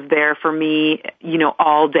 and was there for me,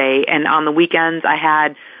 all day. And on the weekends, I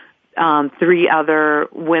had 3 other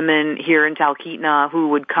women here in Talkeetna who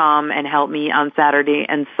would come and help me on Saturday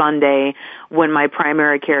and Sunday when my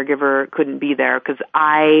primary caregiver couldn't be there, because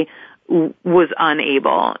I was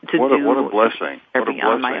unable to what a blessing. therapy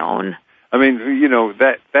on my own. I mean,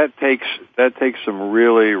 that takes some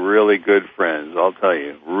really, really good friends. I'll tell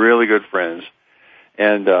you, really good friends,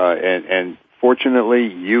 and fortunately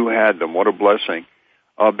you had them. What a blessing,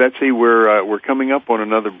 Betsy. We're coming up on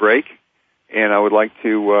another break. And I would like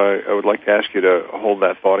to ask you to hold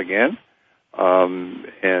that thought again.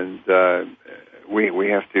 We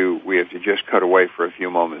have to just cut away for a few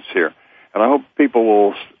moments here. And I hope people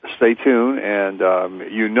will stay tuned. And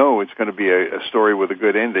it's going to be a story with a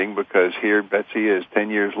good ending, because here Betsy is 10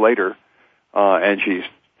 years later, and she's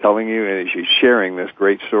telling you and she's sharing this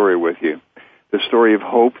great story with you. The story of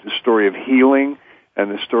hope, the story of healing,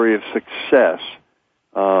 and the story of success.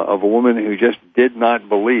 Of a woman who just did not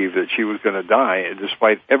believe that she was going to die,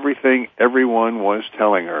 despite everything everyone was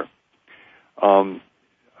telling her.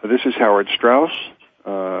 This is Howard Strauss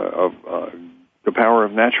of The Power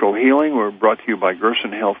of Natural Healing. We're brought to you by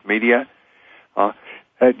Gerson Health Media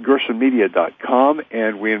at gersonmedia.com,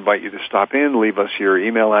 and we invite you to stop in, leave us your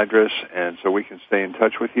email address, and so we can stay in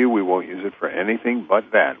touch with you. We won't use it for anything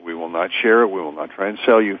but that. We will not share it. We will not try and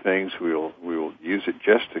sell you things. We will use it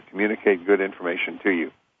just to communicate good information to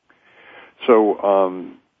you. So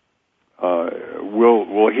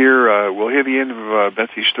we'll hear the end of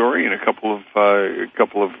Betsy's story and a couple of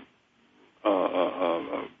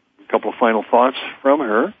final thoughts from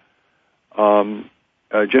her.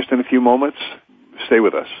 Just in a few moments. Stay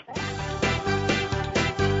with us.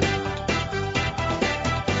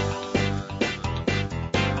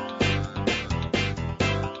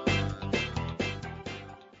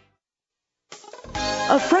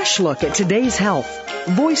 A fresh look at today's health.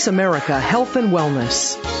 Voice America Health and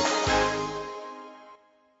Wellness.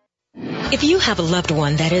 If you have a loved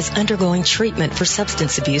one that is undergoing treatment for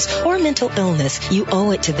substance abuse or mental illness, you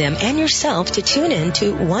owe it to them and yourself to tune in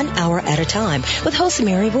to 1 Hour at a Time with host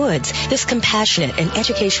Mary Woods. This compassionate and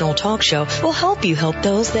educational talk show will help you help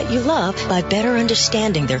those that you love by better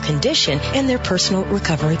understanding their condition and their personal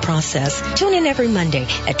recovery process. Tune in every Monday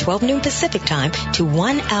at 12 noon Pacific Time to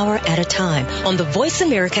 1 Hour at a Time on the Voice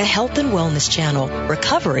America Health and Wellness channel.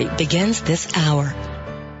 Recovery begins this hour.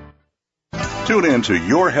 Tune in to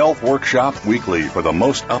Your Health Workshop weekly for the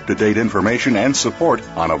most up-to-date information and support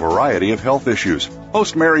on a variety of health issues.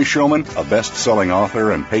 Host Mary Shulman, a best-selling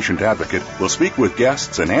author and patient advocate, will speak with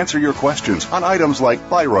guests and answer your questions on items like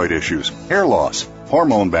thyroid issues, hair loss,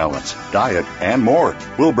 hormone balance, diet, and more.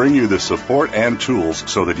 We'll bring you the support and tools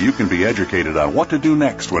so that you can be educated on what to do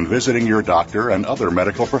next when visiting your doctor and other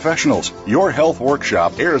medical professionals. Your Health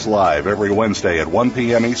Workshop airs live every Wednesday at 1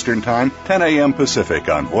 p.m. Eastern Time, 10 a.m. Pacific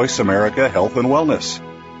on Voice America Health and Wellness.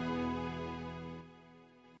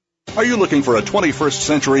 Are you looking for a 21st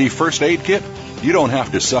century first aid kit? You don't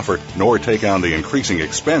have to suffer nor take on the increasing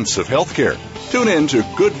expense of health care. Tune in to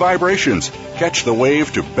Good Vibrations. Catch the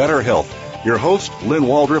wave to better health. Your host, Lynn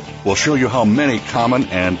Waldrop, will show you how many common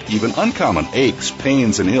and even uncommon aches,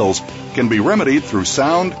 pains, and ills can be remedied through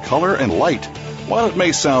sound, color, and light. While it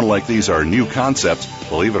may sound like these are new concepts,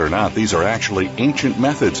 believe it or not, these are actually ancient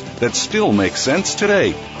methods that still make sense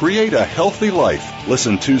today. Create a healthy life.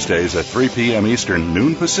 Listen Tuesdays at 3 p.m. Eastern,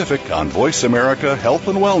 noon Pacific on Voice America Health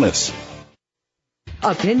and Wellness.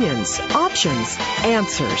 Opinions, options,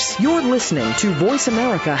 answers. You're listening to Voice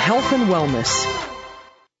America Health and Wellness.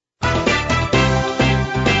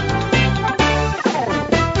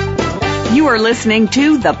 You are listening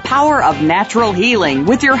to The Power of Natural Healing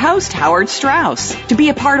with your host, Howard Strauss. To be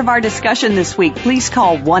a part of our discussion this week, please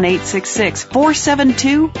call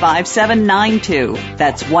 1-866-472-5792.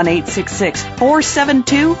 That's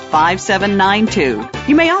 1-866-472-5792.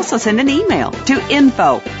 You may also send an email to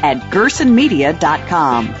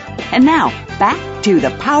info@gersonmedia.com. And now, back to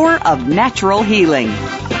The Power of Natural Healing.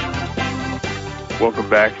 Welcome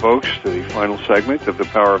back, folks, to the final segment of The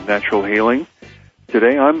Power of Natural Healing.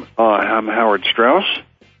 Today, I'm Howard Strauss,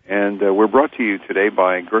 and we're brought to you today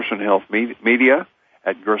by Gerson Health Media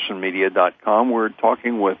at gersonmedia.com. We're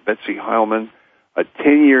talking with Betsy Heilman, a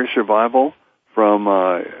 10-year survival from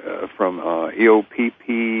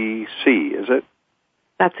EOPPS, is it?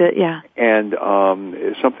 That's it, yeah. And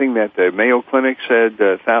something that the Mayo Clinic said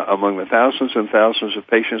among the thousands and thousands of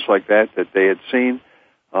patients like that they had seen,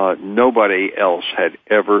 nobody else had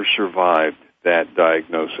ever survived that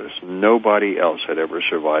diagnosis. Nobody else had ever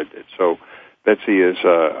survived it. So Betsy is,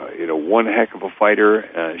 one heck of a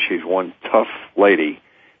fighter. She's one tough lady,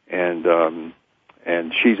 and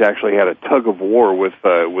she's actually had a tug of war with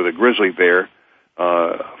a grizzly bear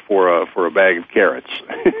for a bag of carrots.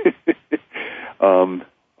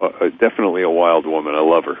 Definitely a wild woman. I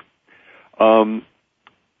love her.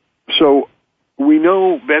 So we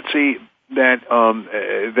know, Betsy, that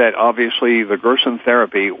obviously the Gerson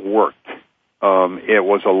therapy worked. It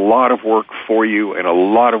was a lot of work for you and a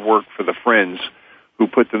lot of work for the friends who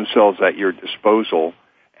put themselves at your disposal,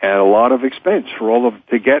 and a lot of expense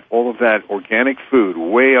to get all of that organic food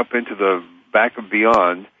way up into the back of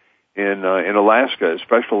beyond in Alaska,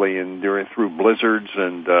 especially through blizzards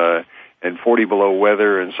and 40 below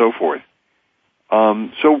weather and so forth.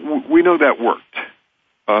 So we know that worked.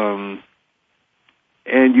 And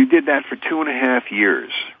you did that for 2.5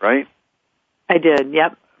 years, right? I did,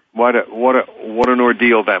 yep. What an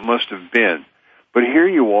ordeal that must have been. But here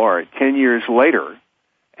you are 10 years later,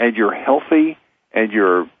 and you're healthy, and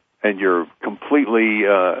you're completely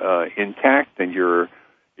intact, and you're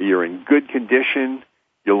in good condition.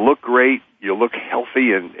 You look great. You look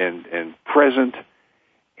healthy and present,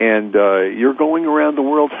 and you're going around the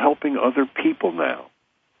world helping other people now.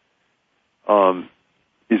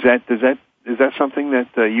 Is that something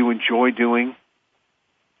that you enjoy doing?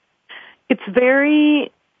 It's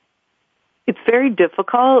very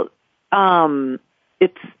difficult. I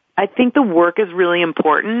think the work is really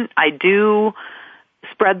important. I do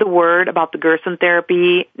spread the word about the Gerson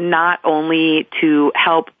therapy, not only to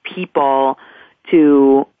help people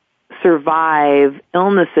to survive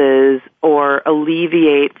illnesses or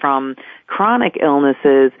alleviate from chronic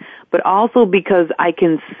illnesses, but also because I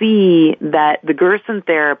can see that the Gerson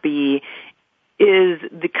therapy is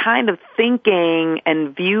the kind of thinking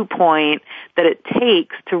and viewpoint that it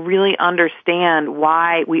takes to really understand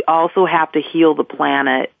why we also have to heal the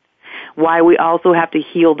planet, why we also have to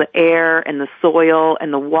heal the air and the soil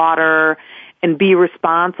and the water and be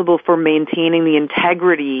responsible for maintaining the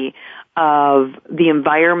integrity of the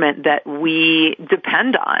environment that we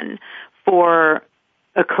depend on for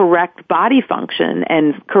a correct body function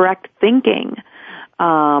and correct thinking.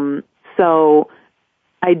 So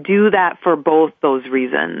I do that for both those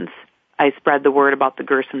reasons. I spread the word about the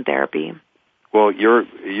Gerson therapy. Well, you're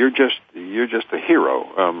just a hero.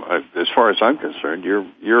 As far as I'm concerned,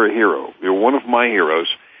 you're a hero. You're one of my heroes.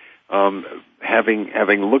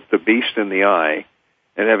 Having looked the beast in the eye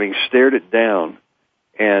and having stared it down,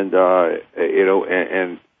 and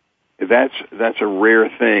and that's a rare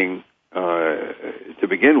thing to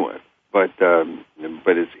begin with. But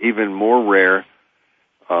it's even more rare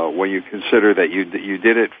when you consider that you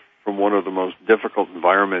did it from one of the most difficult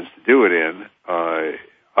environments to do it in.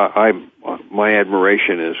 My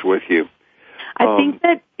admiration is with you. I think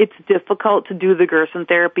that it's difficult to do the Gerson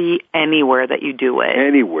therapy anywhere that you do it.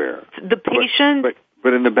 Anywhere. The patient...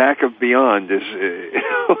 But in the back of Beyond is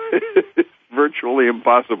virtually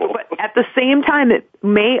impossible. But at the same time, it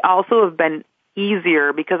may also have been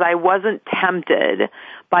easier because I wasn't tempted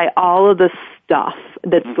by all of the stuff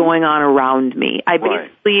that's going on around me. I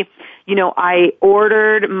basically, I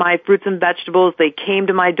ordered my fruits and vegetables. They came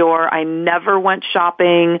to my door. I never went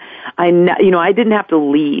shopping. I didn't have to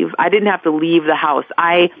leave. I didn't have to leave the house.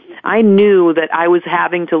 I knew that I was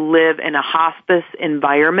having to live in a hospice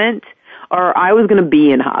environment, or I was going to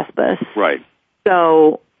be in hospice. Right.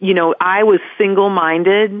 So, I was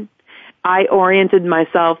single-minded. I oriented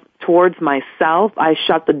myself towards myself. I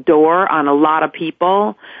shut the door on a lot of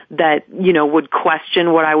people that, would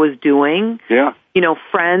question what I was doing. Yeah.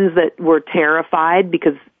 Friends that were terrified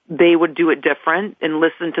because they would do it different and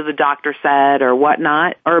listen to the doctor said or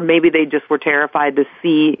whatnot. Or maybe they just were terrified to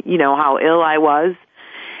see, how ill I was.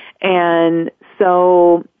 And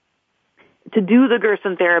so to do the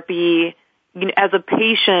Gerson therapy, as a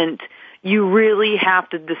patient, you really have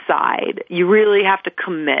to decide. You really have to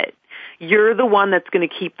commit. You're the one that's going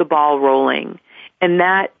to keep the ball rolling. And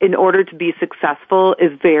that, in order to be successful,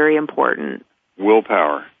 is very important.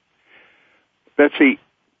 Willpower. Betsy,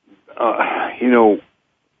 you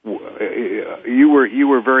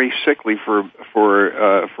were very sickly for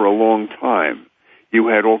a long time. You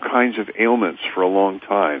had all kinds of ailments for a long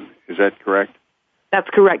time. Is that correct? That's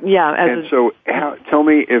correct, yeah. Tell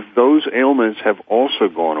me if those ailments have also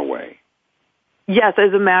gone away. Yes,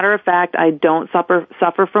 as a matter of fact, I don't suffer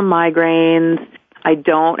from migraines. I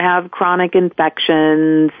don't have chronic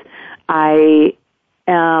infections. I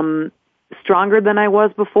am stronger than I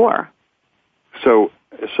was before. So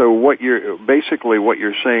what you're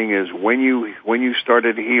saying is when you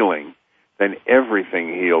started healing, then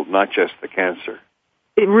everything healed, not just the cancer.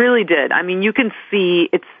 It really did. I mean, you can see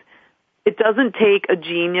it doesn't take a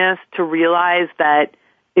genius to realize that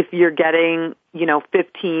if you're getting,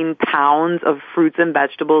 15 pounds of fruits and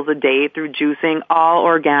vegetables a day through juicing, all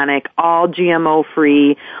organic, all GMO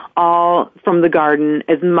free, all from the garden,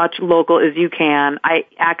 as much local as you can. I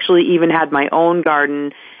actually even had my own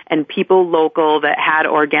garden and people local that had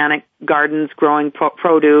organic gardens growing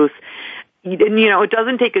produce. It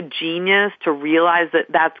doesn't take a genius to realize that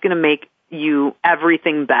that's going to make you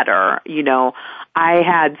everything better. I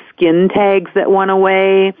had skin tags that went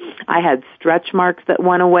away. I had stretch marks that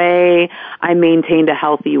went away. I maintained a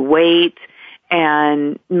healthy weight,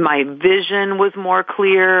 and my vision was more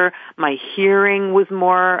clear. My hearing was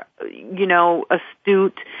more,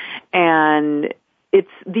 astute, and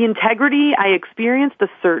it's the integrity. I experienced a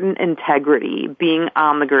certain integrity being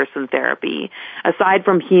on the Gerson therapy. Aside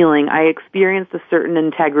from healing, I experienced a certain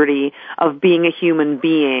integrity of being a human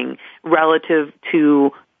being relative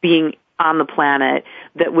to being on the planet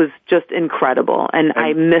that was just incredible, and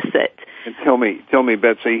I miss it. And tell me,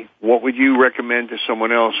 Betsy, what would you recommend to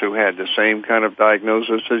someone else who had the same kind of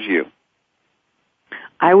diagnosis as you?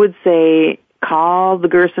 I would say call the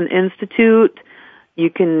Gerson Institute.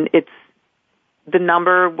 It's the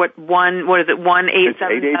number, what is it,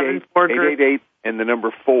 1-877-4 888 and the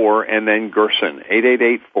number 4 and then Gerson,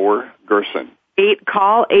 888-4-GERSON.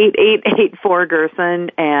 Call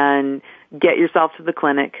 8884-GERSON and get yourself to the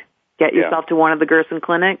clinic. Get yourself to one of the Gerson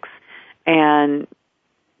clinics and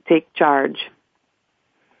take charge.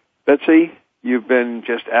 Betsy, you've been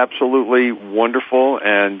just absolutely wonderful,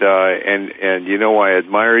 and I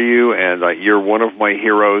admire you, and you're one of my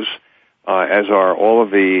heroes. As are all of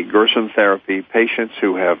the Gerson therapy patients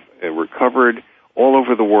who have recovered all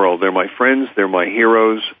over the world. They're my friends, they're my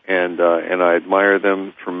heroes, and I admire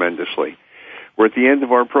them tremendously. We're at the end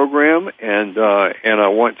of our program, and I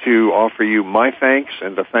want to offer you my thanks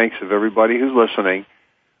and the thanks of everybody who's listening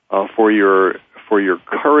for your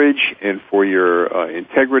courage and for your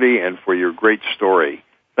integrity and for your great story.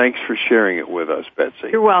 Thanks for sharing it with us, Betsy.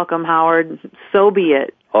 You're welcome, Howard. So be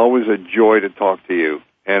it. Always a joy to talk to you.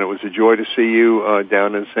 And it was a joy to see you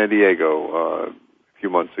down in San Diego a few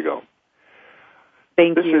months ago.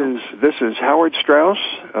 Thank you. This is Howard Strauss,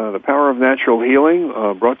 The Power of Natural Healing,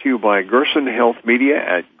 brought to you by Gerson Health Media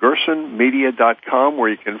at gersonmedia.com, where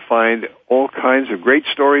you can find all kinds of great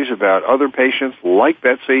stories about other patients like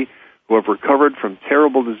Betsy who have recovered from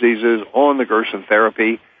terrible diseases on the Gerson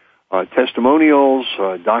Therapy, testimonials,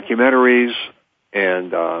 documentaries,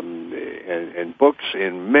 and books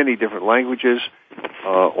in many different languages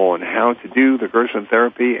on how to do the Gerson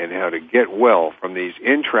Therapy and how to get well from these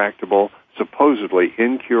intractable, supposedly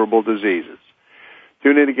incurable diseases.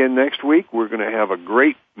 Tune in again next week. We're going to have a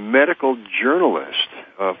great medical journalist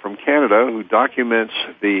from Canada who documents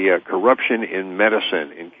the corruption in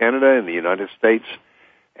medicine in Canada and the United States.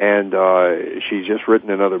 And she's just written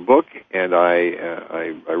another book, and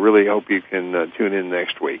I really hope you can tune in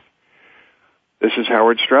next week. This is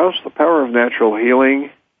Howard Strauss, The Power of Natural Healing.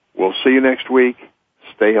 We'll see you next week.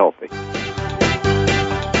 Stay healthy.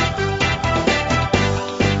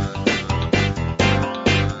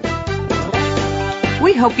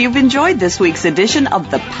 We hope you've enjoyed this week's edition of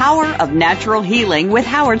The Power of Natural Healing with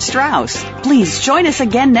Howard Strauss. Please join us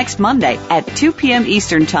again next Monday at 2 p.m.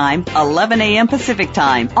 Eastern Time, 11 a.m. Pacific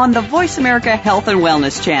Time on the Voice America Health and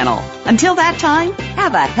Wellness Channel. Until that time,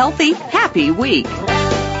 have a healthy, happy week.